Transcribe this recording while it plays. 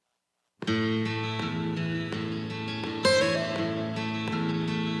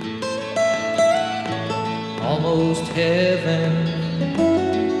almost heaven.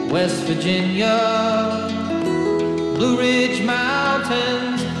 West Virginia, Blue Ridge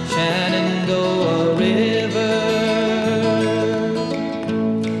Mountains, Shenandoah River.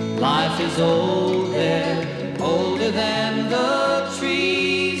 Life is old there, older than the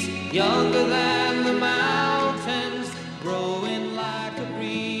trees, younger than the mountains, growing like a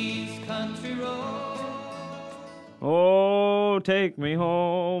breeze, country road. Oh, take me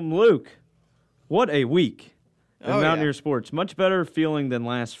home. Luke, what a week in Mountaineer sports. Much better feeling than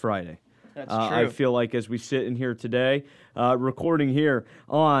last Friday. That's true. I feel like as we sit in here today, recording here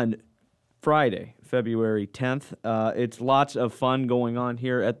on Friday, February 10th. It's lots of fun going on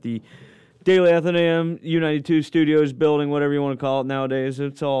here at the Daily Athenaeum U92 Studios building, whatever you want to call it nowadays.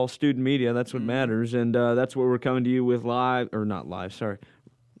 It's all student media. That's what matters. And that's what we're coming to you with live, or not live, sorry.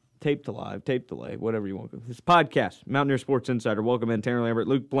 Tape to live, tape delay, whatever you want. This podcast, Mountaineer Sports Insider. Welcome in, Tanner Lambert,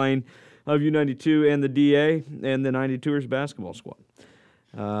 Luke Blaine of U92 and the DA and the 92ers basketball squad.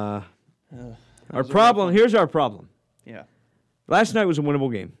 Our problem, here's our problem. Yeah. Last night was a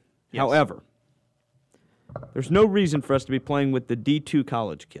winnable game. Yes. However, there's no reason for us to be playing with the D2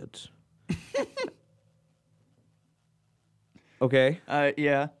 college kids. Okay?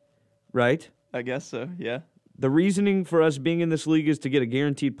 Yeah, Right? I guess so, yeah. The reasoning for us being in this league is to get a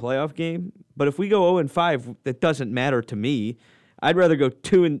guaranteed playoff game. But if we go 0-5, that doesn't matter to me. I'd rather go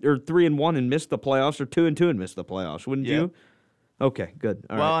 3-1 and miss the playoffs, or 2-2 and miss the playoffs. Wouldn't you? Okay, good.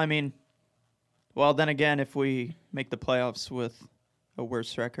 All right. I mean, then again, if we make the playoffs with a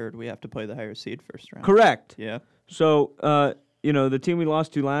worse record, we have to play the higher seed first round. Correct. Yeah. So, the team we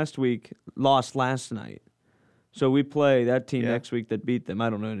lost to last week lost last night. So we play that team next week that beat them. I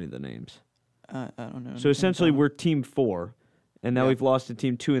don't know any of the names. I don't know. So essentially, we're Team 4, and now Yeah. we've lost to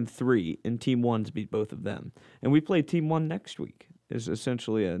Team 2 and 3, and Team 1's beat both of them. And we play Team 1 next week. Is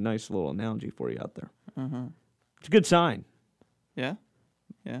essentially a nice little analogy for you out there. Uh-huh. It's a good sign. Yeah?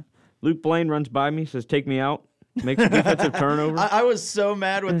 Yeah. Luke Blaine runs by me, says, "Take me out." Makes a defensive turnover. I was so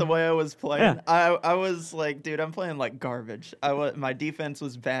mad with the way I was playing. Yeah. I was like, dude, I'm playing like garbage. My defense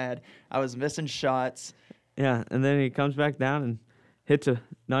was bad. I was missing shots. Yeah, and then he comes back down and hits a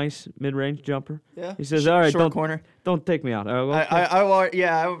nice mid-range jumper. Yeah. He says, "All right, Short corner. don't take me out." On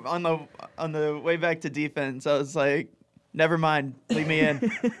the way back to defense, I was like, never mind, leave me in.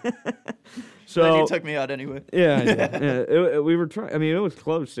 So Then he took me out anyway. Yeah. We were trying. I mean, it was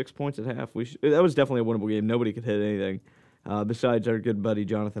close, 6 points at half. That was definitely a winnable game. Nobody could hit anything besides our good buddy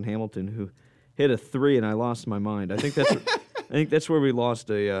Jonathan Hamilton, who hit a 3, and I lost my mind. I think that's where we lost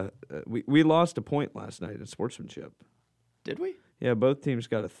we lost a point last night in sportsmanship. Did we? Yeah, both teams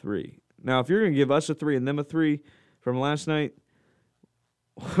got a 3. Now, if you're going to give us a 3 and them a 3 from last night,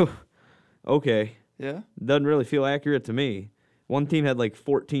 okay. Yeah. Doesn't really feel accurate to me. One team had like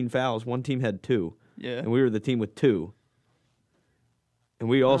 14 fouls. One team had 2. Yeah. And we were the team with 2. And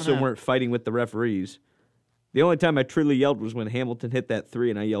we also weren't fighting with the referees. The only time I truly yelled was when Hamilton hit that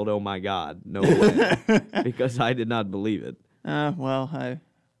 3, and I yelled, "Oh, my God, no way," because I did not believe it. I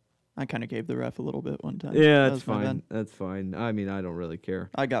kind of gave the ref a little bit one time. Yeah, That that's was my fine. bad. That's fine. I mean, I don't really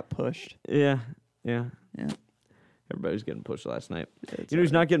care. I got pushed. Yeah. Yeah. Everybody's getting pushed last night. It's You know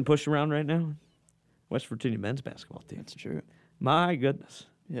who's all right. not getting pushed around right now? West Virginia men's basketball team. That's true. My goodness.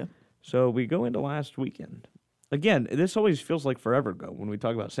 Yeah. So we go into last weekend. Again, this always feels like forever ago when we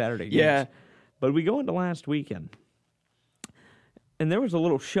talk about Saturday games. Yeah. But we go into last weekend, and there was a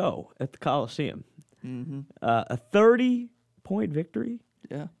little show at the Coliseum. Mm-hmm. A 30-point victory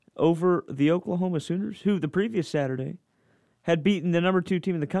Yeah. over the Oklahoma Sooners, who the previous Saturday had beaten the number 2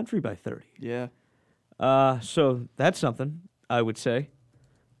 team in the country by 30. Yeah. So that's something, I would say.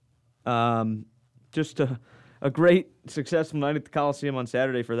 Just a great, successful night at the Coliseum on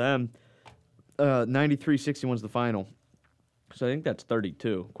Saturday for them. 93-61 is the final. So I think that's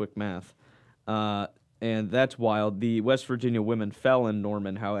 32, quick math. And that's wild. The West Virginia women fell in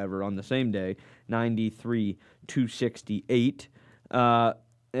Norman, however, on the same day, 93-68.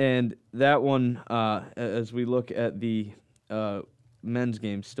 And that one, as we look at the men's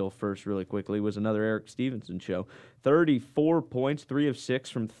game still first really quickly, was another Eric Stevenson show. 34 points, 3 of 6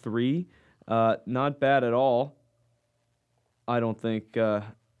 from 3. Not bad at all, I don't think,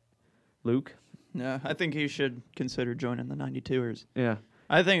 Luke. No, I think he should consider joining the 92ers. Yeah.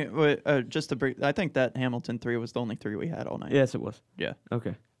 I think just to break. I think that Hamilton 3 was the only 3 we had all night. Yes, it was. Yeah.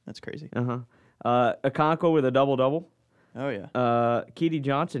 Okay. That's crazy. Okonkwo with a double-double. Oh yeah. Keedy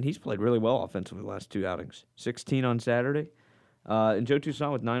Johnson, he's played really well offensively the last 2 outings. 16 on Saturday. And Joe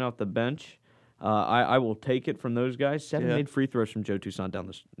Toussaint with 9 off the bench. I will take it from those guys. 7 made free throws from Joe Toussaint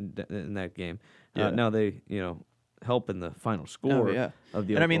down in that game. Yeah. Now they, help in the final score of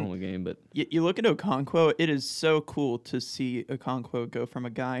the Oklahoma game. But you look at Okonkwo, it is so cool to see Okonkwo go from a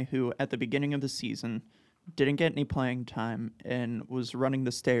guy who at the beginning of the season didn't get any playing time and was running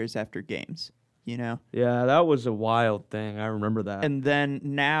the stairs after games, you know? Yeah, that was a wild thing. I remember that. And then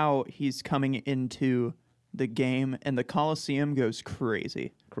now he's coming into the game, and the Coliseum goes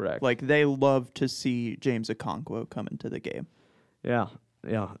crazy. Correct. Like, they love to see James Okonkwo come into the game. Yeah.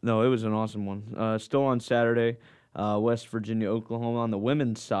 No, it was an awesome one. Still on Saturday, West Virginia, Oklahoma. On the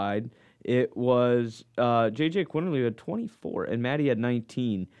women's side, it was J.J. Quinterly had 24, and Maddie had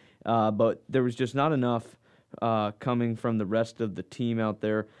 19. But there was just not enough coming from the rest of the team out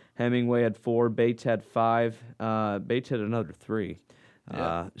there. Hemingway had 4, Bates had 5, Bates had another 3.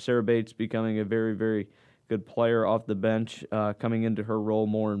 Yeah. Sarah Bates becoming a very, very good player off the bench, coming into her role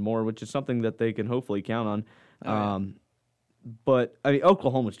more and more, which is something that they can hopefully count on. But I mean,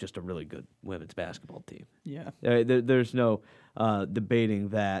 Oklahoma's just a really good women's basketball team. Yeah, there's no debating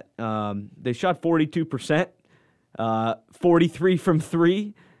that. They shot 42%, 43 from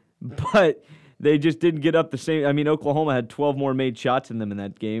 3, but they just didn't get up the same. I mean, Oklahoma had 12 more made shots in them in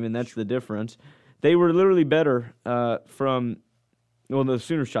that game, and that's the difference. They were literally better from. Well, the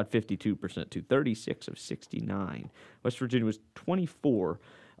Sooners shot 52% to 36 of 69. West Virginia was 24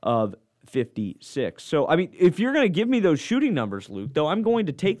 of 56. So, I mean, if you're going to give me those shooting numbers, Luke, though, I'm going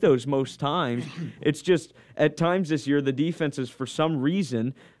to take those most times. It's just at times this year the defense has, for some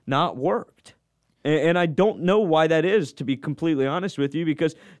reason, not worked. And I don't know why that is, to be completely honest with you,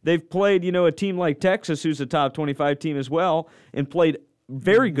 because they've played, a team like Texas, who's a top 25 team as well, and played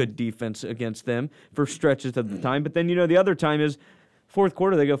very good defense against them for stretches of the time. But then, the other time is fourth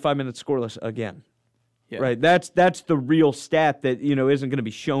quarter, they go 5 minutes scoreless again. Yeah. Right, that's the real stat that isn't going to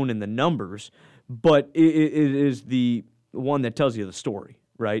be shown in the numbers, but it is the one that tells you the story,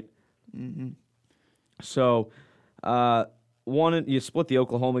 right? Mm-hmm. So, you split the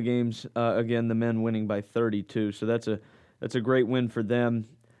Oklahoma games again. The men winning by 32, so that's a great win for them.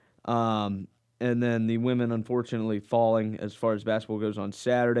 And then the women, unfortunately, falling as far as basketball goes on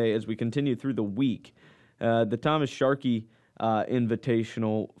Saturday. As we continue through the week, the Thomas Sharkey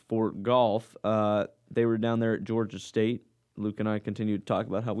Invitational for golf. They were down there at Georgia State. Luke and I continued to talk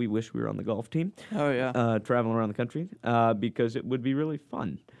about how we wish we were on the golf team. Oh, yeah. Traveling around the country because it would be really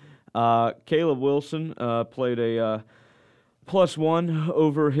fun. Caleb Wilson played a +1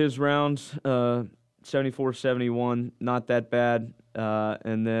 over his rounds, 74-71, not that bad.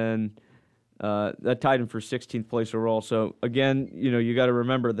 And then that tied him for 16th place overall. So, again, you got to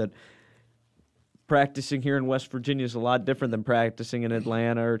remember that practicing here in West Virginia is a lot different than practicing in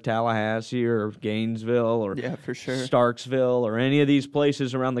Atlanta or Tallahassee or Gainesville or for sure. Starksville or any of these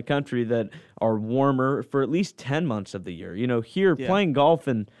places around the country that are warmer for at least 10 months of the year. Here playing golf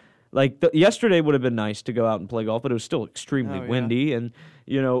and yesterday would have been nice to go out and play golf, but it was still extremely windy and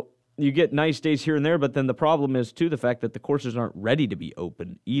you get nice days here and there, but then the problem is too the fact that the courses aren't ready to be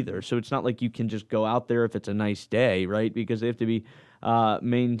open either. So it's not like you can just go out there if it's a nice day, right? Because they have to be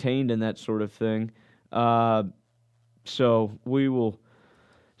maintained and that sort of thing. So we will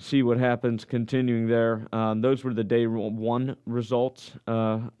see what happens continuing there. Those were the day 1 results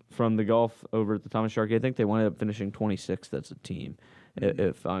from the golf over at the Thomas Sharkey. I think they wound up finishing 26th as a team,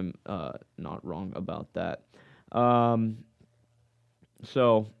 if I'm not wrong about that.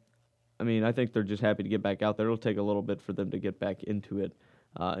 So, I mean, I think they're just happy to get back out there. It'll take a little bit for them to get back into it,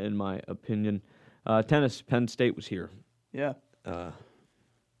 in my opinion. Tennis, Penn State was here. Yeah.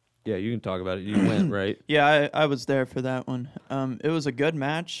 Yeah, you can talk about it. You went, right? Yeah, I was there for that one. It was a good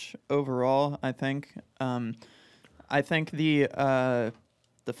match overall, I think. I think the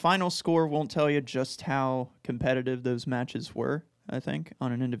final score won't tell you just how competitive those matches were, I think,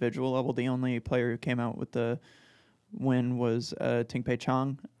 on an individual level. The only player who came out with the win was Tingpei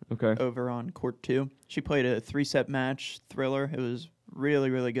Chang over on court 2. She played a 3-set match, thriller. It was really,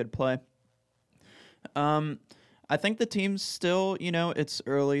 really good play. I think the team's still, it's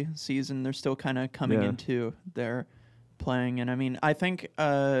early season. They're still kind of coming into their playing. And, I mean, I think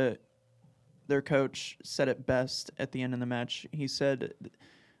their coach said it best at the end of the match. He said,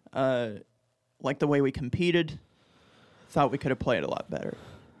 like the way we competed, thought we could have played a lot better.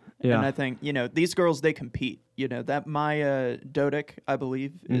 Yeah. And I think, these girls, they compete. That Maya Dodick, I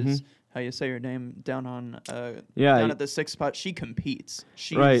believe, is how you say her name, down on down at the 6th spot. She competes.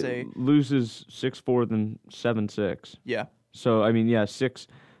 She's loses 6-4 then 7-6. Yeah. So, I mean, 6.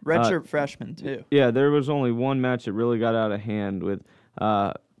 Redshirt freshman, too. Yeah, there was only one match that really got out of hand with,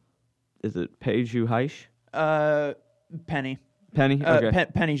 is it Peju Heish? Penny. Penny? Okay.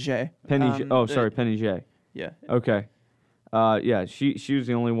 Penny J. Penny J. Penny J. Yeah. Okay. She was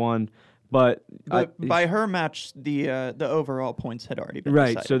the only one. But by her match, the overall points had already been right,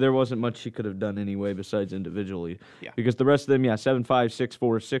 decided. so there wasn't much she could have done anyway besides individually. Yeah. Because the rest of them, 7-5, 6-4,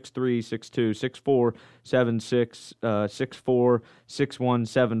 6-3, 6-2, 6-4, 7-6, 6-4,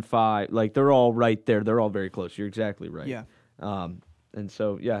 6-1, 7-5. Like, they're all right there. They're all very close. You're exactly right. Yeah. And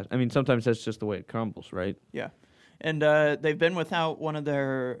so, I mean, sometimes that's just the way it crumbles, right? Yeah. And they've been without one of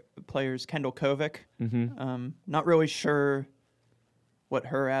their players, Kendall Kovic. Mm-hmm. Not really sure what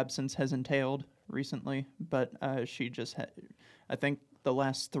her absence has entailed recently, but she just had, I think, the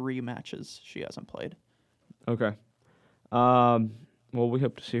last 3 matches she hasn't played. Okay. Well, we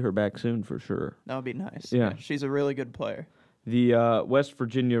hope to see her back soon for sure. That would be nice. Yeah. She's a really good player. The West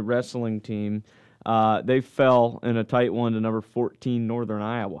Virginia wrestling team, they fell in a tight one to number 14 Northern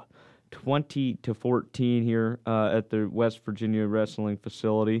Iowa, 20-14 here at the West Virginia wrestling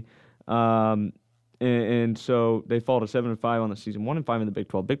facility. And so they fall to 7-5 on the season, 1-5 in the Big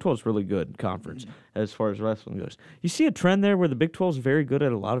 12. Big 12 is really good conference as far as wrestling goes. You see a trend there where the Big 12 is very good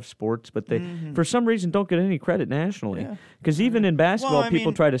at a lot of sports, but they, for some reason, don't get any credit nationally. Because even in basketball,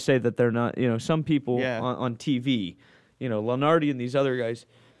 people try to say that they're not. Some people on TV, Lenardi and these other guys,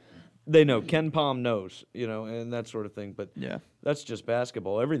 they know. Ken Palm knows, and that sort of thing. But that's just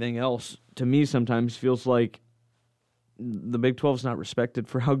basketball. Everything else, to me, sometimes feels like the Big 12 is not respected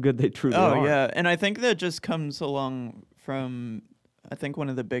for how good they truly are. Oh, yeah. And I think that just comes along from, I think one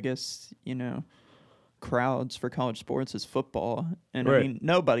of the biggest, crowds for college sports is football. And I mean,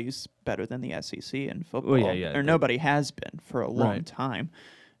 nobody's better than the SEC in football. Well, or nobody has been for a long time.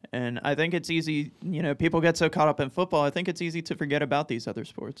 And I think it's easy, people get so caught up in football, I think it's easy to forget about these other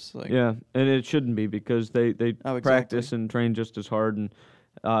sports. And it shouldn't be because they practice and train just as hard, and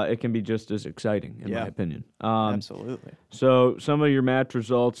it can be just as exciting, in my opinion. Absolutely. So some of your match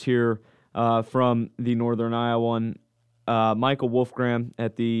results here from the Northern Iowa. Michael Wolfgram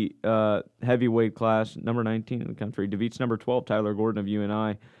at the heavyweight class, number 19 in the country, defeats number 12, Tyler Gordon of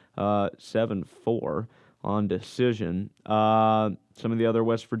UNI, 7-4 on decision. Some of the other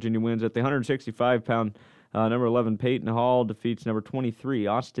West Virginia wins at the 165-pound, number 11, Peyton Hall defeats number 23,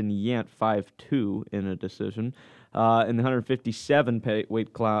 Austin Yant, 5-2 in a decision. In the 157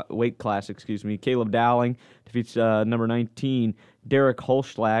 weight class, Caleb Dowling defeats number 19, Derek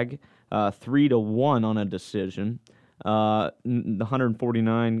Holschlag, 3-1 on a decision. The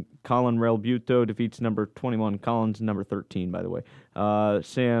 149, Colin Relbuto defeats number 21, Collins, number 13, by the way.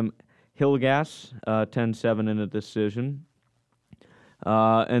 Sam Hilgas, 10-7 in a decision.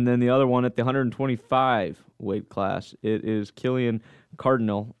 And then the other one at the 125 weight class, it is Killian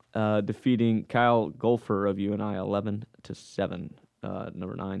Cardinal defeating Kyle Golfer of UNI 11-7.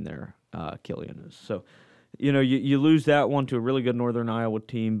 Number 9 there, Killian is. So, you lose that one to a really good Northern Iowa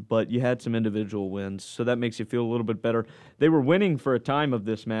team, but you had some individual wins, so that makes you feel a little bit better. They were winning for a time of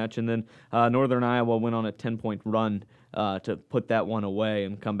this match, and then Northern Iowa went on a 10-point run to put that one away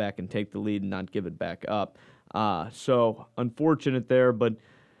and come back and take the lead and not give it back up. So unfortunate there, but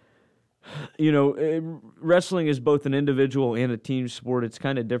wrestling is both an individual and a team sport. It's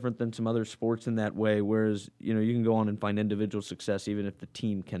kind of different than some other sports in that way, whereas, you can go on and find individual success even if the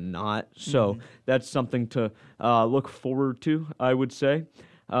team cannot. So that's something to look forward to, I would say.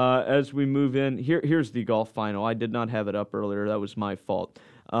 As we move in, here's the golf final. I did not have it up earlier. That was my fault.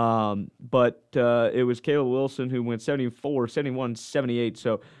 But it was Kayla Wilson who went 74, 71, 78,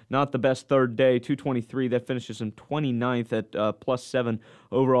 so not the best third day, 223. That finishes him 29th at +7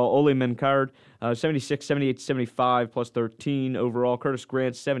 overall. Ole Menkard, 76, 78, 75, +13 overall. Curtis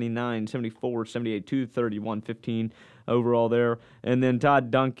Grant, 79, 74, 78, 231, 15 overall there. And then Todd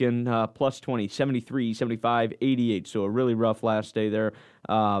Duncan, +20, 73, 75, 88, so a really rough last day there.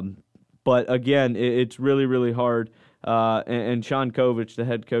 But again, it's really, really hard. And Sean Kovich, the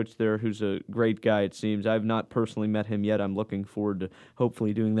head coach there, who's a great guy, it seems. I've not personally met him yet. I'm looking forward to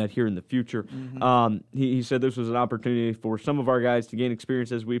hopefully doing that here in the future. He said this was an opportunity for some of our guys to gain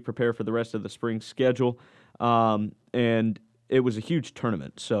experience as we prepare for the rest of the spring schedule. And it was a huge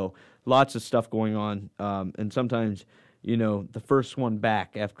tournament, so lots of stuff going on. And sometimes, the first one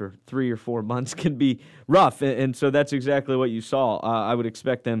back after 3 or 4 months can be rough. And so that's exactly what you saw. I would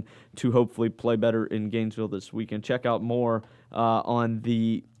expect them to hopefully play better in Gainesville this weekend. Check out more on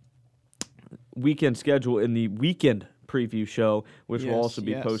the weekend schedule in the weekend preview show, which will also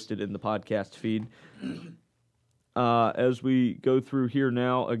be posted in the podcast feed. As we go through here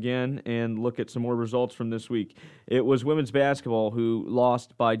now again and look at some more results from this week. It was women's basketball who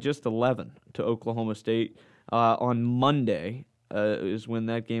lost by just 11 to Oklahoma State. On Monday is when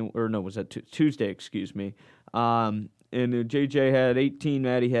that game, or no, was that Tuesday, excuse me. And JJ had 18,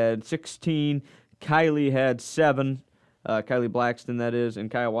 Maddie had 16, Kylie had 7, Kylie Blackston, that is, and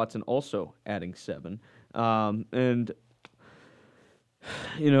Kaya Watson also adding 7. And,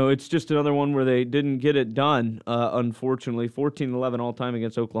 it's just another one where they didn't get it done, unfortunately. 14-11 all-time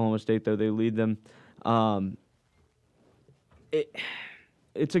against Oklahoma State, though. They lead them.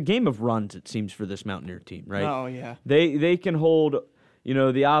 It's a game of runs, it seems, for this Mountaineer team, right? Oh, yeah. They can hold,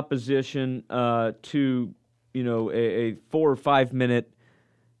 the opposition to, a 4 or 5 minute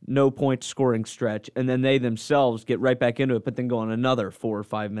no-point scoring stretch, and then they themselves get right back into it, but then go on another 4 or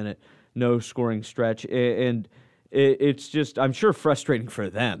 5 minute no-scoring stretch. And it's just, I'm sure, frustrating for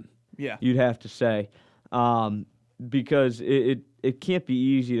them. Yeah. You'd have to say, because it can't be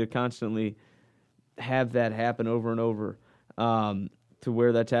easy to constantly have that happen over and over to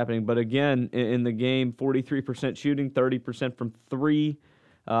where that's happening. But again, in the game, 43% shooting, 30% from 3,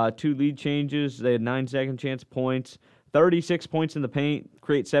 2 lead changes. They had 9 second chance points, 36 points in the paint,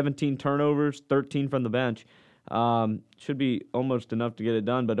 create 17 turnovers, 13 from the bench. Should be almost enough to get it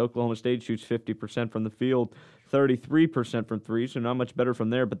done, but Oklahoma State shoots 50% from the field, 33% from 3, so not much better from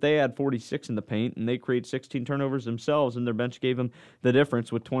there. But they had 46 in the paint, and they create 16 turnovers themselves, and their bench gave them the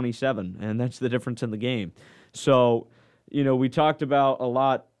difference with 27, and that's the difference in the game. So, we talked about a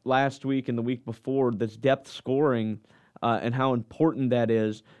lot last week and the week before this depth scoring and how important that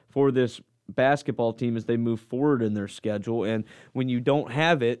is for this basketball team as they move forward in their schedule. And when you don't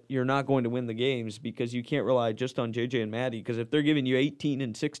have it, you're not going to win the games because you can't rely just on JJ and Maddie, because if they're giving you 18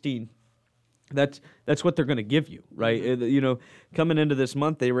 and 16, that's what they're going to give you, right? Mm-hmm. Coming into this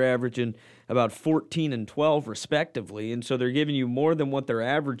month, they were averaging about 14 and 12 respectively, and so they're giving you more than what they're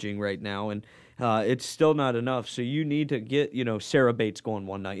averaging right now, and it's still not enough. So you need to get, Sarah Bates going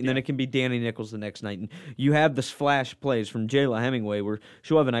one night, and then it can be Danny Nichols the next night, and you have the splash plays from Jayla Hemingway where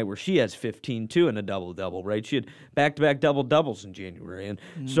she'll have a night where she has 15 too and a double-double, right? She had back-to-back double-doubles in January, and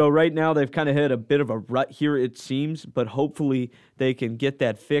so right now they've kind of hit a bit of a rut here, it seems, but hopefully they can get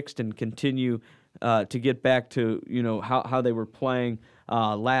that fixed and continue to get back to, how they were playing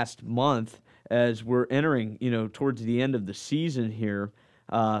last month as we're entering, towards the end of the season here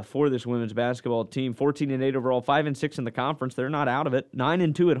for this women's basketball team. 14-8 overall, 5-6 in the conference. They're not out of it.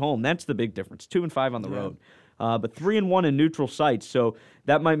 9-2 at home. That's the big difference. 2-5 on the road. But 3-1 in neutral sites. So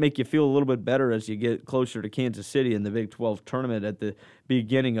that might make you feel a little bit better as you get closer to Kansas City in the Big 12 tournament at the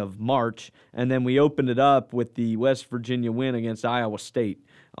beginning of March. And then we opened it up with the West Virginia win against Iowa State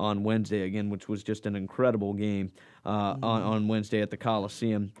on Wednesday again, which was just an incredible game on Wednesday at the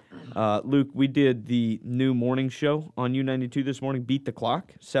Coliseum. Luke, we did the new morning show on U92 this morning, Beat the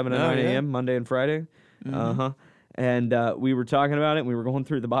Clock, 7 to 9 a.m., Monday and Friday. And we were talking about it, and we were going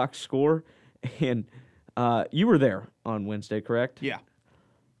through the box score, and you were there on Wednesday, correct? Yeah.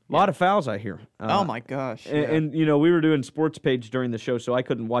 A lot of fouls, I hear. Oh, my gosh. And, we were doing sports page during the show, so I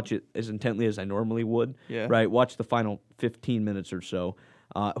couldn't watch it as intently as I normally would. Yeah. Right? Watch the final 15 minutes or so,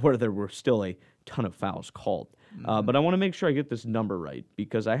 where there were still a ton of fouls called. But I want to make sure I get this number right,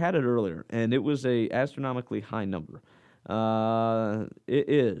 because I had it earlier, and it was a astronomically high number. It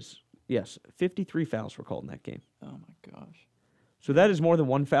is, yes, 53 fouls were called in that game. Oh, my gosh. So that is more than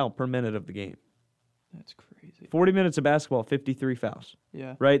 1 foul per minute of the game. That's crazy. 40 minutes of basketball, 53 fouls.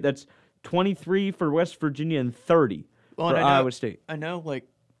 Yeah. Right? That's 23 for West Virginia and 30 for Iowa State. I know,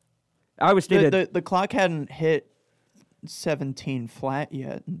 Iowa State the clock hadn't hit 17 flat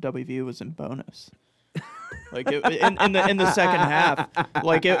yet, and WVU was in bonus. In the second half,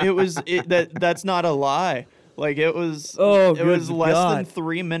 that's not a lie. It was less than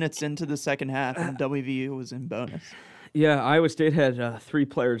 3 minutes into the second half, and WVU was in bonus. Yeah, Iowa State had 3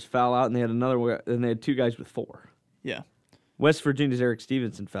 players foul out, and they had and they had 2 guys with 4. Yeah. West Virginia's Eric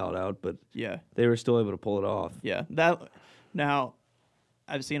Stevenson fouled out, but they were still able to pull it off. Yeah. Now,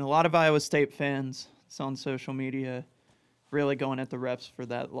 I've seen a lot of Iowa State fans on social media really going at the refs for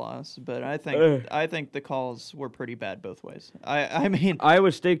that loss, but I think the calls were pretty bad both ways. I mean,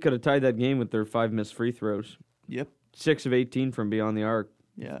 Iowa State could have tied that game with their 5 missed free throws. Yep. 6 of 18 from beyond the arc.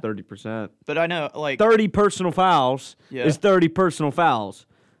 Yeah. 30%. But I know, 30 personal fouls is 30 personal fouls.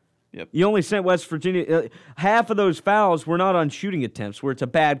 Yep. You only sent West Virginia. Half of those fouls were not on shooting attempts where it's a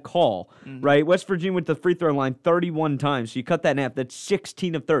bad call, right? West Virginia went to the free throw line 31 times, so you cut that in half. That's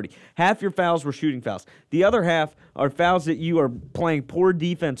 16 of 30. Half your fouls were shooting fouls. The other half are fouls that you are playing poor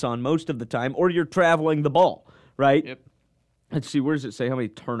defense on most of the time, or you're traveling the ball, right? Yep. Let's see, where does it say how many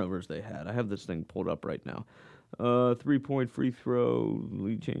turnovers they had? I have this thing pulled up right now. 3-point free throw,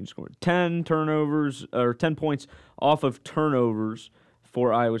 lead change score. 10 turnovers, or 10 points off of turnovers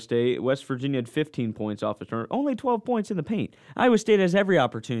for Iowa State. West Virginia had 15 points off of turnover. Only 12 points in the paint. Iowa State has every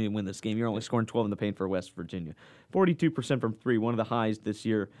opportunity to win this game. You're only scoring 12 in the paint for West Virginia. 42% from 3, one of the highs this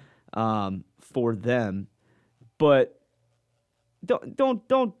year for them. But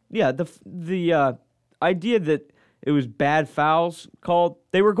don't. Yeah, the idea that it was bad fouls called.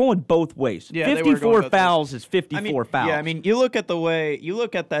 They were going both ways. Yeah, they were going 54 both fouls ways. is 54 fouls. Yeah, I mean, you look at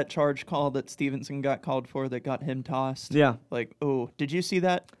that charge call that Stevenson got called for that got him tossed. Yeah. Like, oh, did you see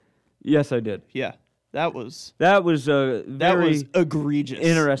that? Yes, I did. Yeah, that was interesting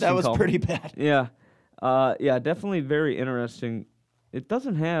egregious. That was call. pretty bad. Yeah, definitely very interesting. It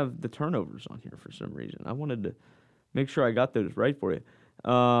doesn't have the turnovers on here for some reason. I wanted to make sure I got those right for you.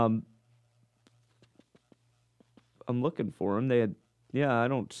 I'm looking for them. I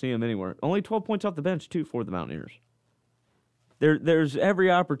don't see them anywhere. Only 12 points off the bench too for the Mountaineers. There's every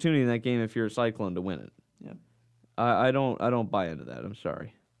opportunity in that game if you're a Cyclone to win it. Yeah. I don't buy into that. I'm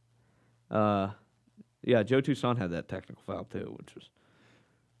sorry. Joe Toussaint had that technical foul too, which was.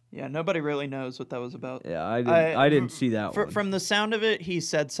 Yeah, nobody really knows what that was about. Yeah, I didn't see that one. From the sound of it, he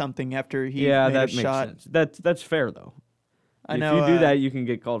said something after he that made a makes shot. sense. That's fair though. I know, if you do that, you can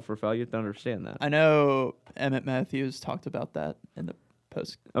get called for a foul. You have to understand that. I know Emmett Matthews talked about that in the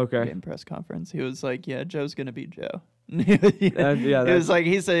post-game press conference. He was like, "Yeah, Joe's gonna beat Joe." It was like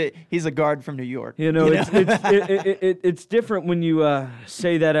he's a guard from New York. It's different when you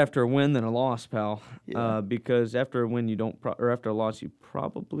say that after a win than a loss, pal. Yeah. Because after a win, you don't, or after a loss, you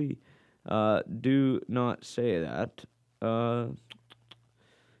probably do not say that. I'm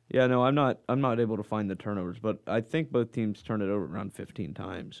not able to find the turnovers, but I think both teams turned it over around 15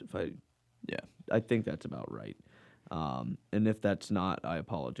 times. I think that's about right. And if that's not, I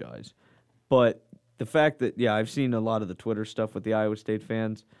apologize. But the fact that I've seen a lot of the Twitter stuff with the Iowa State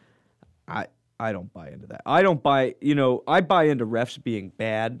fans. I don't buy into that. I don't buy. I buy into refs being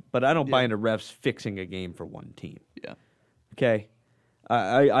bad, but I don't buy into refs fixing a game for one team. Yeah. Okay.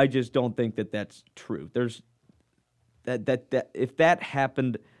 I just don't think that that's true. There's that if that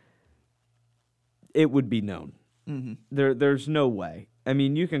happened, it would be known. Mm-hmm. There's no way. I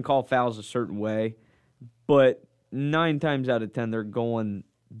mean, you can call fouls a certain way, but 9 times out of 10 they're going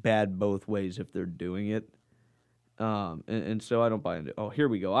bad both ways if they're doing it. And so I don't buy into it. Oh, here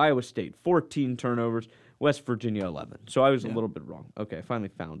we go. Iowa State, 14 turnovers. West Virginia, 11. So I was a little bit wrong. Okay, I finally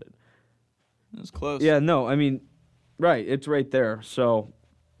found it. It was close. Yeah, no, I mean, right, it's right there. So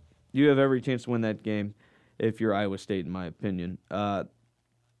you have every chance to win that game if you're Iowa State, in my opinion. What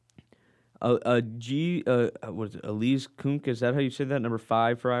is it, Elise Kunk, is that how you say that? Number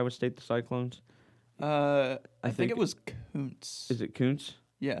 5 for Iowa State, the Cyclones? I think it was Kuntz. Is it Kuntz?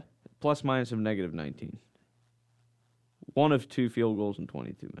 Yeah. Plus minus of -19. 1 of 2 field goals in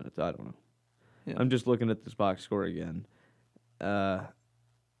 22 minutes. I don't know. Yeah. I'm just looking at this box score again. I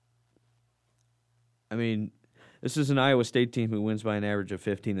mean, this is an Iowa State team who wins by an average of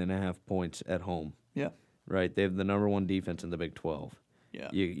 15.5 points at home. Yeah. Right? They have the number 1 defense in the Big 12. Yeah.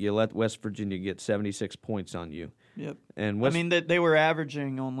 You let West Virginia get 76 points on you. Yep. And they were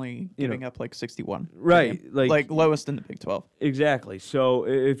averaging only giving up like 61. Right. Like lowest in the Big 12. Exactly. So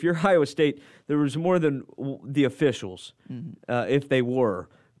if you're Iowa State, there was more than the officials, if they were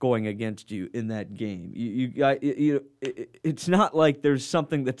going against you in that game. It's not like there's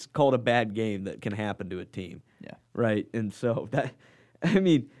something that's called a bad game that can happen to a team. Yeah. Right. And so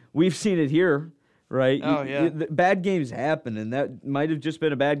we've seen it here. Right? Oh, yeah. Bad games happen, and that might have just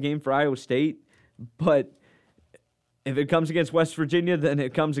been a bad game for Iowa State. But if it comes against West Virginia, then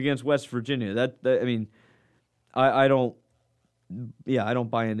it comes against West Virginia. I don't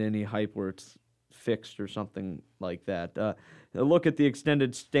buy into any hype where it's fixed or something like that. A look at the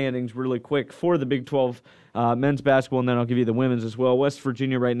extended standings really quick for the Big 12 men's basketball, and then I'll give you the women's as well. West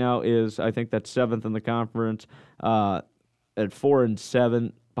Virginia right now is, I think that's 7th in the conference at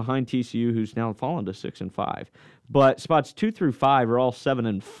 4-7. Behind TCU, who's now fallen to 6-5, but spots 2 through 5 are all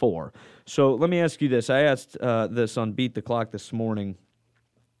 7-4. So let me ask you this: I asked this on Beat the Clock this morning.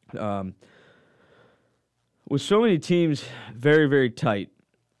 With so many teams very, very tight,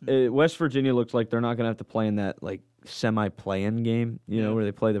 West Virginia looks like they're not going to have to play in that like semi-play-in game, where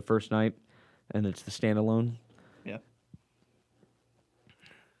they play the first night, and it's the standalone. Yeah.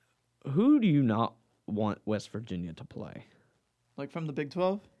 Who do you not want West Virginia to play? Like from the Big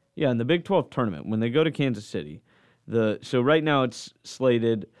 12? Yeah, in the Big 12 tournament, when they go to Kansas City. So right now it's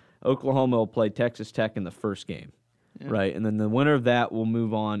slated Oklahoma will play Texas Tech in the first game, right? And then the winner of that will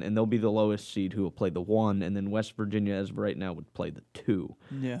move on, and they'll be the lowest seed who will play the 1, and then West Virginia, as of right now, would play the 2.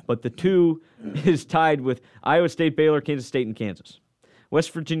 Yeah. But the 2 is tied with Iowa State, Baylor, Kansas State, and Kansas.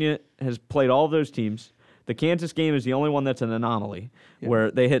 West Virginia has played all of those teams. The Kansas game is the only one that's an anomaly, where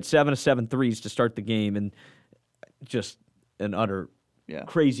they hit 7 of 7 threes to start the game, and just an utter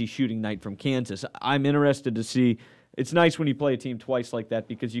crazy shooting night from Kansas. I'm interested to see. It's nice when you play a team twice like that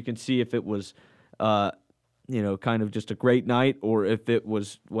because you can see if it was kind of just a great night or if it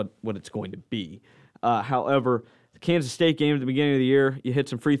was what it's going to be. However, the Kansas State game at the beginning of the year, you hit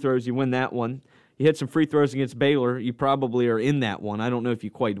some free throws, you win that one. You hit some free throws against Baylor, you probably are in that one. I don't know if you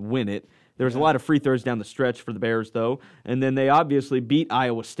quite win it. There's a lot of free throws down the stretch for the Bears, though. And then they obviously beat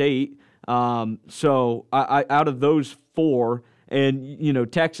Iowa State. So out of those four,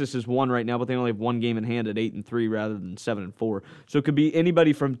 and Texas is one right now, but they only have one game in hand at 8-3 rather than 7-4. So it could be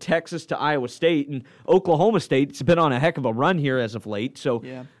anybody from Texas to Iowa State, and Oklahoma State's been on a heck of a run here as of late. So,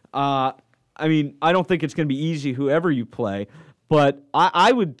 I don't think it's going to be easy whoever you play, but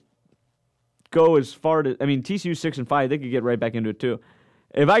I would go as far to. TCU 6-5, they could get right back into it too.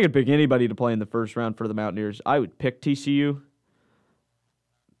 If I could pick anybody to play in the first round for the Mountaineers, I would pick TCU,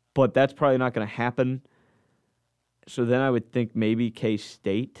 but that's probably not going to happen. So then I would think maybe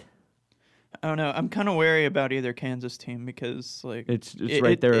K-State. I don't know. I'm kind of wary about either Kansas team because it's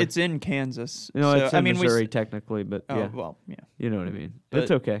right there. It's in Kansas. It's in Missouri technically, but yeah. You know what I mean. But,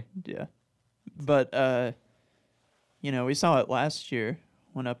 it's okay. Yeah, but we saw it last year.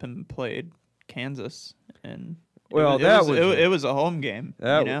 Went up and played Kansas, and it was a home game.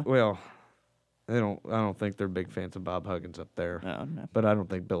 Well, I don't think they're big fans of Bob Huggins up there. No. But I don't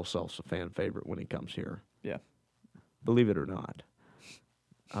think Bill Self's a fan favorite when he comes here. Yeah. Believe it or not.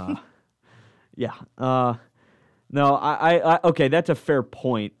 Yeah. No, I okay, that's a fair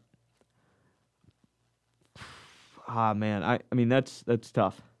point. Man, that's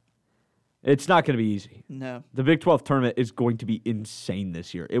tough. It's not going to be easy. No. The Big 12 tournament is going to be insane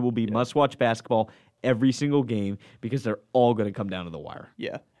this year. It will be must-watch basketball every single game because they're all going to come down to the wire.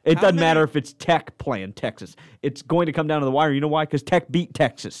 Yeah. It doesn't matter if it's Tech playing Texas. It's going to come down to the wire. You know why? Because Tech beat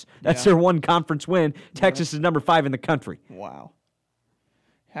Texas. That's their one conference win. Texas is number 5 in the country. Wow.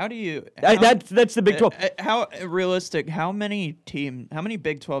 How do you? That's the Big 12. How realistic? How many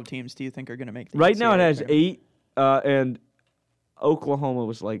Big 12 teams do you think are going to make the right now? It has tournament? 8, and Oklahoma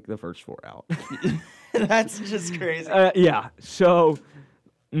was like the first 4 out. That's just crazy. Yeah. So.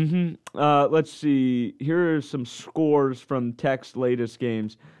 Let's see. Here are some scores from Tech's latest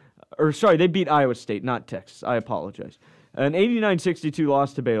games. They beat Iowa State, not Texas. I apologize. An 89-62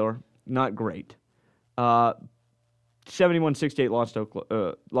 loss to Baylor, not great.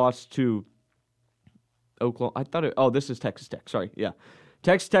 71-68 loss to Oklahoma. This is Texas Tech. Sorry, yeah.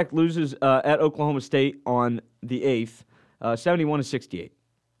 Texas Tech loses at Oklahoma State on the 8th, 71-68.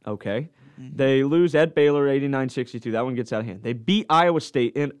 Okay. They lose at Baylor 89-62. That one gets out of hand. They beat Iowa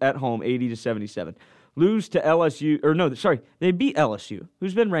State at home 80-77. Lose to LSU. They beat LSU,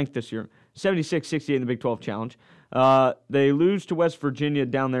 who's been ranked this year, 76-68 in the Big 12 Challenge. They lose to West Virginia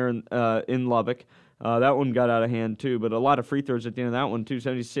down there in Lubbock. That one got out of hand, too, but a lot of free throws at the end of that one, too,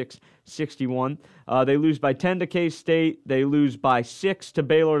 76-61. They lose by 10 to K-State. They lose by 6 to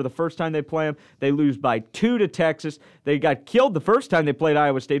Baylor the first time they play them. They lose by 2 to Texas. They got killed the first time they played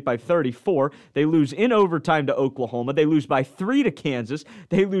Iowa State by 34. They lose in overtime to Oklahoma. They lose by 3 to Kansas.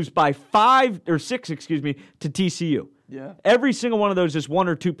 They lose by 6 to TCU. Yeah. Every single one of those is 1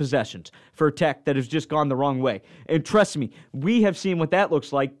 or 2 possessions for Tech that has just gone the wrong way. And trust me, we have seen what that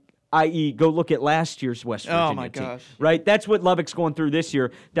looks like, i.e., go look at last year's West Virginia team. Oh, my gosh. Right? That's what Lubbock's going through this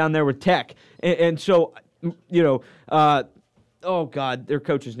year down there with Tech. And so, oh, God, their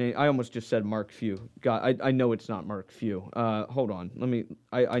coach's name. I almost just said Mark Few. God, I know it's not Mark Few. Hold on.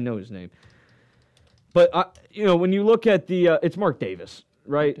 I know his name. But, when you look at it's Mark Davis,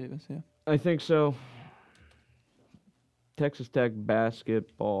 right? Mark Davis, yeah. I think so. Texas Tech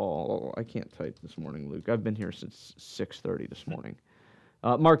basketball. I can't type this morning, Luke. I've been here since 6:30 this morning.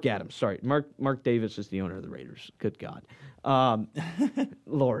 Mark Adams, sorry. Mark Davis is the owner of the Raiders. Good God.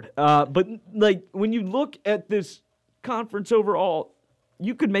 Lord. But, when you look at this conference overall,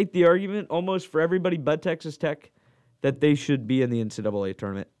 you could make the argument almost for everybody but Texas Tech that they should be in the NCAA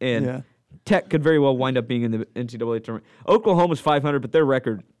tournament. And Tech could very well wind up being in the NCAA tournament. Oklahoma's 500, but their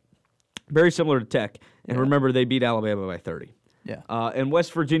record, very similar to Tech. And remember, they beat Alabama by 30. Yeah. And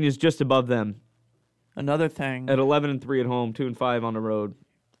West Virginia's just above them. Another thing. At 11-3 at home, 2-5 on the road.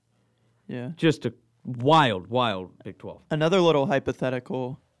 Yeah. Just a wild Big 12. Another little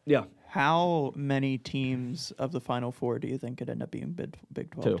hypothetical. Yeah. How many teams of the Final Four do you think could end up being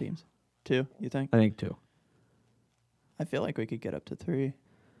Big 12 teams? 2, you think? I think 2. I feel like we could get up to 3.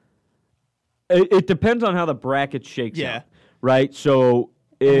 It depends on how the bracket shakes out. Right? So...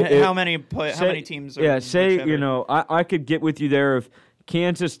 how many teams are whichever? I could get with you there if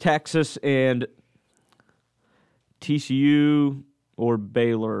Kansas, Texas, and TCU or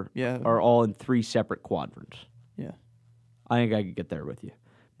Baylor are all in 3 separate quadrants. Yeah. I think I could get there with you.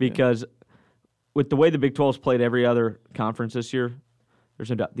 Because with the way the Big 12's played every other conference this year,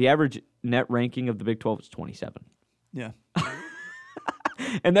 there's no doubt. The average net ranking of the Big 12 is 27. Yeah.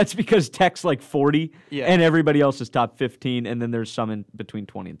 And that's because Tech's like 40, Yeah. and everybody else is top 15, and then there's some in between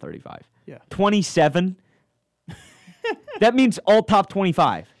 20 and 35. Yeah. 27? That means all top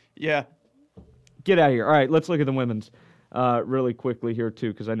 25. Yeah. Get out of here. All right, let's look at the women's really quickly here,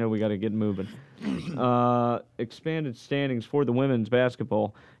 too, because I know we got to get moving. Expanded standings for the women's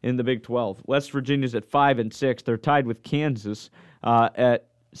basketball in the Big 12. West Virginia's at 5 and 6. They're tied with Kansas at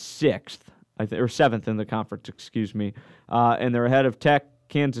 6th, or 7th in the conference, excuse me. And they're ahead of Tech,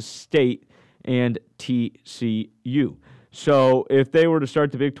 Kansas State, and TCU. So if they were to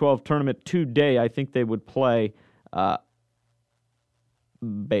start the Big 12 tournament today, I think they would play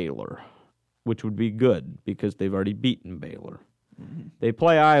Baylor, which would be good because they've already beaten Baylor. Mm-hmm. They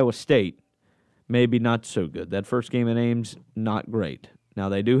play Iowa State, maybe not so good. That first game in Ames, not great. Now,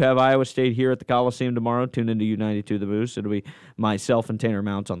 they do have Iowa State here at the Coliseum tomorrow. Tune into U92 The Moose. It'll be myself and Tanner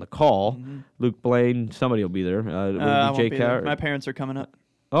Mounts on the call. Mm-hmm. Luke Blaine, somebody will be there. I won't be there. My parents are coming up.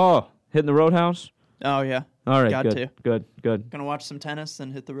 Oh, hitting the Roadhouse? Oh, yeah. All right, Got good, to. good. Gonna watch some tennis,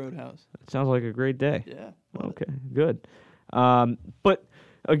 then hit the Roadhouse. Sounds like a great day. Yeah. Okay, good. But,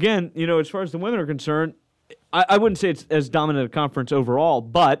 again, as far as the women are concerned, I wouldn't say it's as dominant a conference overall,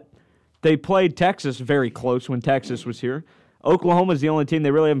 but they played Texas very close when Texas was here. Oklahoma's the only team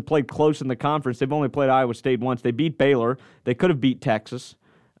they really haven't played close in the conference. They've only played Iowa State once. They beat Baylor. They could have beat Texas.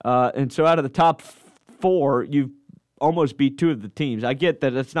 And so out of the top 4, you've almost beat 2 of the teams. I get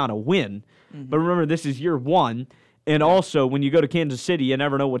that it's not a win, but remember, this is year 1. And also, when you go to Kansas City, you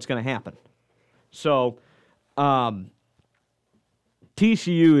never know what's going to happen. So,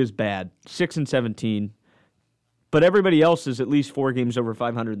 TCU is bad, 6 and 17. But everybody else is at least 4 games over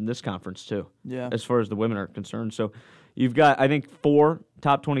 500 in this conference, too, as far as the women are concerned. So you've got, I think, 4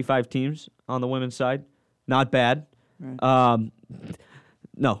 top 25 teams on the women's side. Not bad. Right.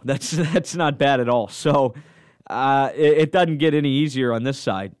 No, that's not bad at all. So it doesn't get any easier on this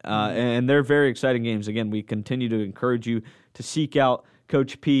side. And they're very exciting games. Again, we continue to encourage you to seek out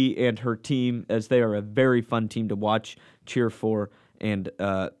Coach P and her team, as they are a very fun team to watch, cheer for, and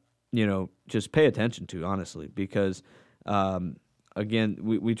just pay attention to, honestly, because, again,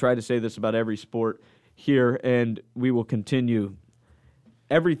 we try to say this about every sport here, and we will continue.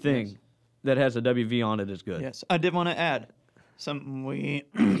 Everything that has a WV on it is good. Yes, I did want to add something we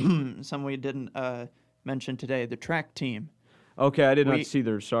didn't mention today, the track team. Okay, I did not see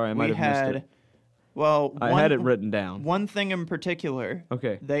theirs. Sorry, I might have missed it. Well, I had it written down. One thing in particular,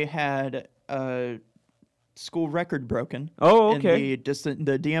 they had school record broken. Oh, okay. In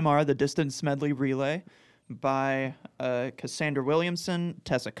the DMR, the distance medley relay, by Cassandra Williamson,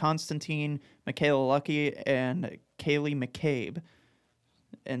 Tessa Constantine, Michaela Lucky, and Kaylee McCabe.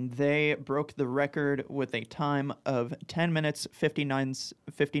 And they broke the record with a time of 10 minutes,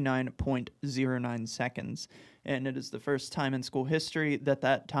 59.09 seconds. And it is the first time in school history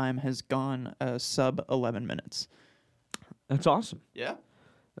that time has gone sub 11 minutes. That's awesome. Yeah.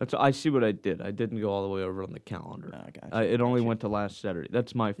 I see what I did. I didn't go all the way over on the calendar. I gotcha. It only went to last Saturday.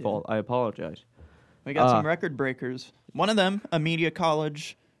 That's my fault. I apologize. We got some record breakers. One of them, a media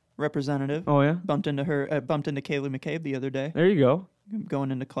college representative. Oh, yeah? Bumped into Kaylee McCabe the other day. There you go.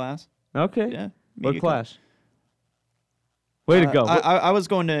 Going into class. Okay. Yeah. What class? Way to go. I was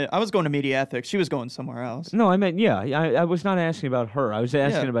going to media ethics. She was going somewhere else. No, I meant, I was not asking about her. I was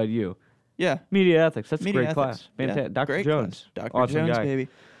asking about you. Yeah. Media ethics. That's media a great ethics. class. Fantastic. Yeah, Dr. Jones. Class. Dr. Awesome Jones, guy. baby.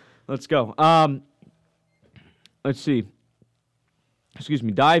 Let's go. Let's see. Excuse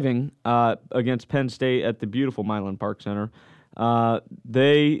me. Diving against Penn State at the beautiful Milan Park Center.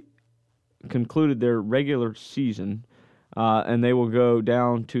 They concluded their regular season, and they will go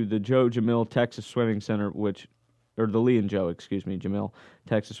down to the Joe Jamil Texas Swimming Center, or the Lee and Joe, Jamil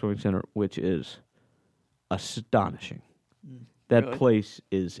Texas Swimming Center, which is astonishing. That really? place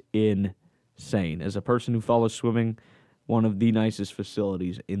is insane. As a person who follows swimming, one of the nicest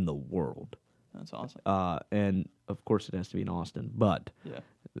facilities in the world. That's awesome. And, of course, it has to be in Austin, but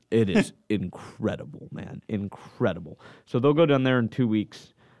it is incredible, man. Incredible. So they'll go down there in 2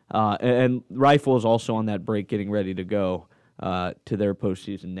 weeks. And Rifle is also on that break, getting ready to go to their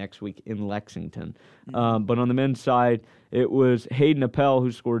postseason next week in Lexington. But on the men's side, it was Hayden Appel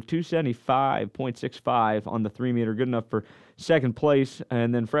who scored 275.65 on the 3-meter, good enough for second place.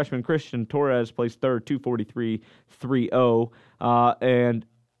 And then freshman Christian Torres placed third, 243.30. And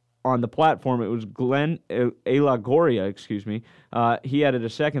on the platform, it was Glenn Elagoria, he added a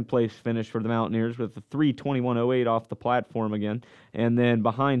second place finish for the Mountaineers with a 3:21.08 off the platform again. And then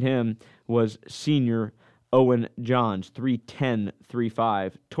behind him was senior Owen Johns,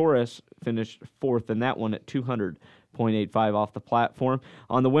 3:10.35. Torres finished fourth in that one at 200 0.85 off the platform.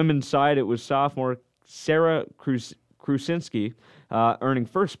 On the women's side, it was sophomore Sarah Krusinski earning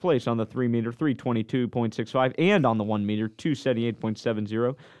first place on the 3-meter, 322.65, and on the 1-meter,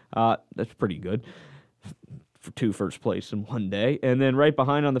 278.70. That's pretty good for two first place in one day. And then right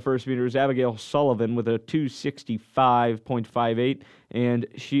behind on the first meter is Abigail Sullivan with a 265.58, and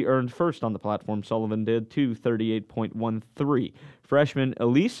she earned first on the platform. Sullivan did 238.13. Freshman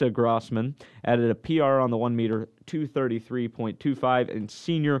Elisa Grossman added a PR on the 1-meter, 233.25, and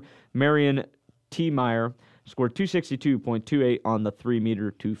senior Marion T. Meyer scored 262.28 on the 3-meter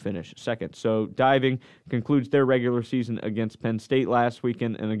to finish second. So diving concludes their regular season against Penn State last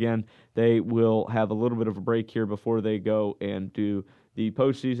weekend, and again, they will have a little bit of a break here before they go and do the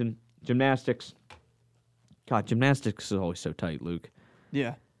postseason. Gymnastics. God, gymnastics is always so tight, Luke.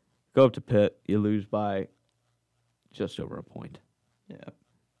 Yeah. Go up to Pitt, you lose by just over a point. Yeah.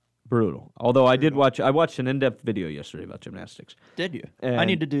 Brutal. Although I watched an in-depth video yesterday about gymnastics. Did you? And I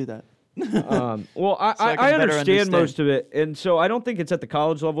need to do that. Well, I understand most of it, and so I don't think it's at the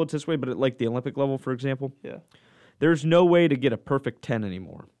college level it's this way, but at like the Olympic level, for example, there's no way to get a perfect 10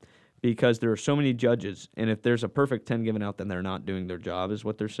 anymore because there are so many judges, and if there's a perfect 10 given out, then they're not doing their job, is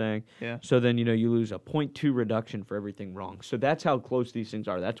what they're saying. Yeah. So then, you lose a 0.2 reduction for everything wrong. So that's how close these things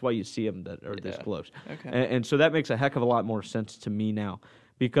are. That's why you see them that are this close. Okay. And so that makes a heck of a lot more sense to me now.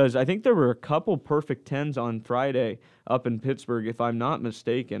 Because I think there were a couple perfect 10s on Friday up in Pittsburgh, if I'm not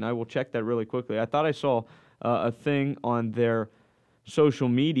mistaken. I will check that really quickly. I thought I saw a thing on their social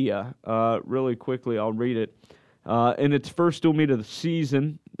media really quickly. I'll read it. In its first dual meet of the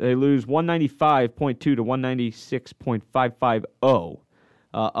season, they lose 195.2 to 196.550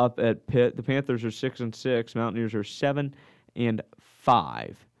 up at Pitt. The Panthers are 6-6. Mountaineers are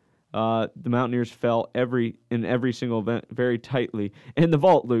 7-5. The Mountaineers fell in every single event very tightly. In the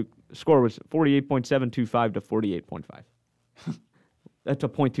vault, Luke, score was 48.725 to 48.5. That's a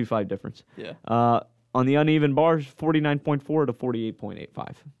 0.25 difference. Yeah. On the uneven bars, 49.4 to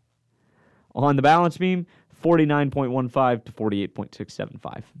 48.85. On the balance beam, 49.15 to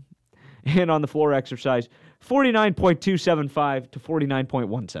 48.675. And on the floor exercise, 49.275 to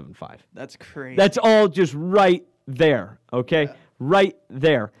 49.175. That's crazy. That's all just right there, okay? Yeah. Right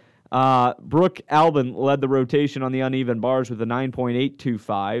there. Brooke Albin led the rotation on the uneven bars with a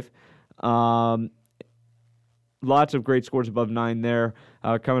 9.825. Lots of great scores above 9 there,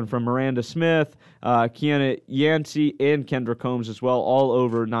 coming from Miranda Smith, Kiana Yancey, and Kendra Combs as well, all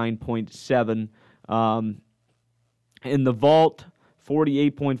over 9.7. In the vault,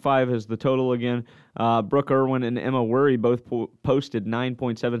 48.5 is the total again. Brooke Irwin and Emma Worry both posted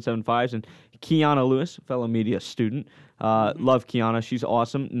 9.775s, and Kiana Lewis, fellow media student, love Kiana, she's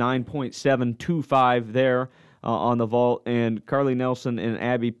awesome, 9.725 there on the vault, and Carly Nelson and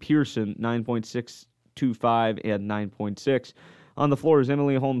Abby Pearson, 9.625 and 9.6. On the floor is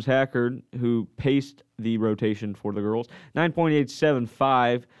Emily Holmes-Hackard, who paced the rotation for the girls,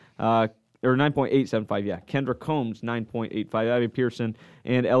 9.875, or 9.875, yeah. Kendra Combs, 9.85. Abby Pearson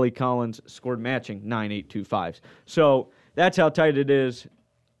and Ellie Collins scored matching 9.825s. So that's how tight it is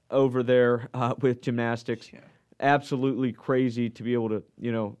over there with gymnastics. Yeah. Absolutely crazy to be able to,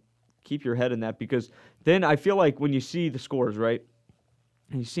 keep your head in that, because then I feel like when you see the scores, right,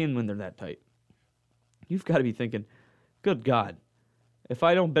 and you see them when they're that tight, you've got to be thinking, good God, if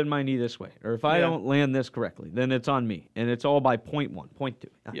I don't bend my knee this way, or if I don't land this correctly, then it's on me. And it's all by 0.1, 0.2.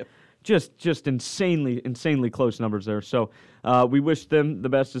 Yep. Just insanely close numbers there. So we wish them the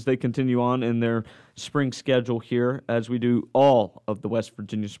best as they continue on in their spring schedule here, as we do all of the West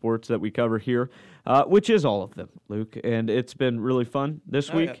Virginia sports that we cover here, which is all of them, Luke. And it's been really fun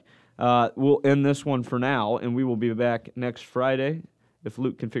this week. Yeah. We'll end this one for now, and we will be back next Friday if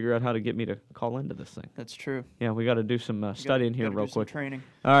Luke can figure out how to get me to call into this thing. That's true. Yeah, we got to do some studying here real quick. Training.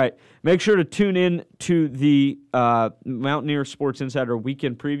 All right. Make sure to tune in to the Mountaineer Sports Insider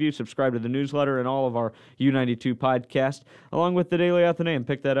Weekend Preview. Subscribe to the newsletter and all of our U92 podcasts, along with the Daily Athenaeum.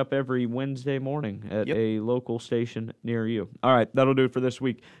 Pick that up every Wednesday morning at a local station near you. All right. That'll do it for this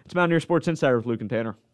week. It's Mountaineer Sports Insider with Luke and Tanner.